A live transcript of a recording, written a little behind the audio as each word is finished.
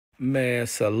Man,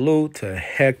 salute to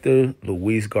Hector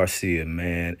Luis Garcia,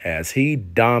 man, as he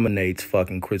dominates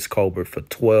fucking Chris Colbert for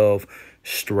 12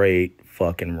 straight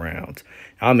fucking rounds.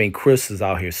 I mean, Chris is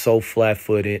out here so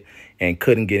flat-footed and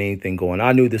couldn't get anything going.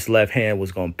 I knew this left hand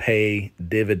was going to pay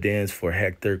dividends for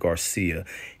Hector Garcia,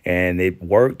 and it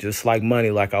worked just like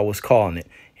money, like I was calling it.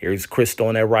 Here's Chris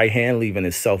throwing that right hand, leaving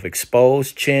himself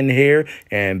exposed, chin here,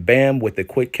 and bam, with the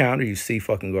quick counter, you see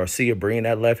fucking Garcia bringing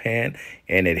that left hand,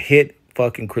 and it hit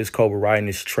fucking Chris Colbert right in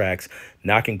his tracks,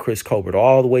 knocking Chris Colbert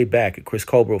all the way back. And Chris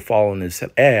Colbert falling his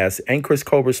ass. Ain't Chris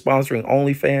Colbert sponsoring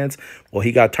OnlyFans? Well,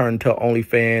 he got turned to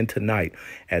OnlyFans tonight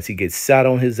as he gets sat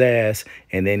on his ass,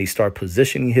 and then he start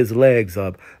positioning his legs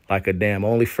up like a damn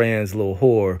OnlyFans little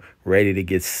whore ready to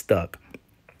get stuck.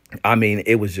 I mean,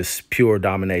 it was just pure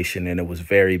domination, and it was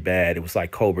very bad. It was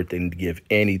like Colbert didn't give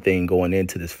anything going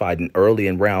into this fight. And early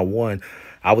in round one,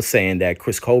 I was saying that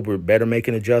Chris Colbert better make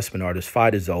an adjustment or this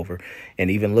fight is over.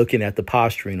 And even looking at the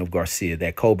posturing of Garcia,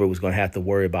 that Colbert was going to have to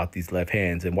worry about these left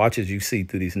hands. And watch as you see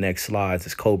through these next slides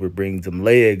as Colbert brings them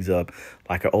legs up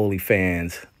like an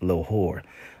OnlyFans little whore.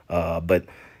 But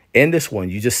in this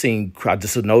one, I just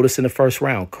noticed in the first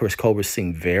round, Chris Colbert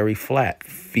seemed very flat,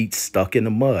 feet stuck in the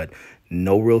mud.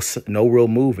 No real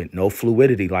movement, no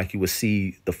fluidity like you would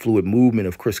see the fluid movement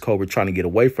of Chris Colbert trying to get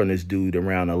away from this dude in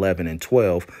round 11 and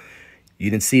 12. You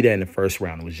didn't see that in the first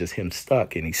round. It was just him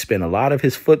stuck. And he spent a lot of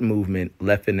his foot movement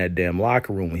left in that damn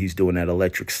locker room when he's doing that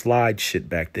electric slide shit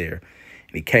back there.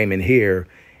 And he came in here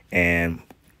and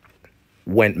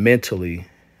went mentally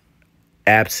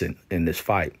absent in this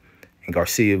fight. And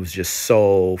Garcia was just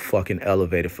so fucking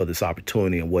elevated for this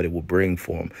opportunity and what it would bring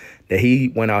for him that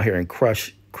he went out here and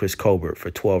crushed Chris Colbert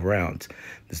for 12 rounds.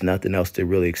 There's nothing else to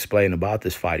really explain about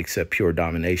this fight except pure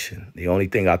domination. The only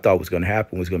thing I thought was going to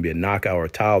happen was going to be a knockout or a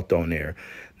towel thrown there.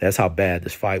 That's how bad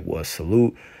this fight was.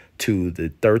 Salute to the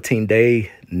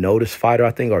 13-day notice fighter,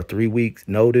 I think, or 3-week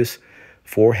notice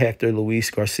for Hector Luis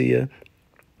Garcia,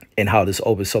 and how this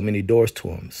opens so many doors to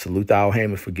him. Salute to Al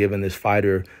Haymon for giving this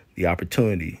fighter the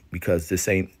opportunity, because this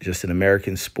ain't just an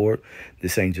American sport.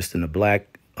 This ain't just in a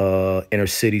black inner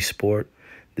city sport.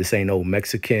 This ain't no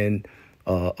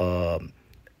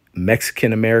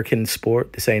Mexican-American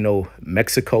sport. This ain't no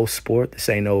Mexico sport. This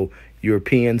ain't no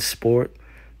European sport.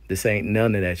 This ain't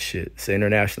none of that shit. It's an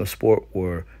international sport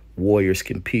where warriors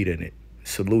compete in it.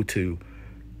 Salute to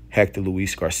Hector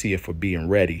Luis Garcia for being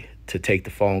ready to take the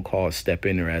phone call and step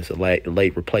in there as a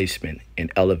late replacement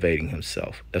and elevating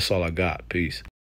himself. That's all I got. Peace.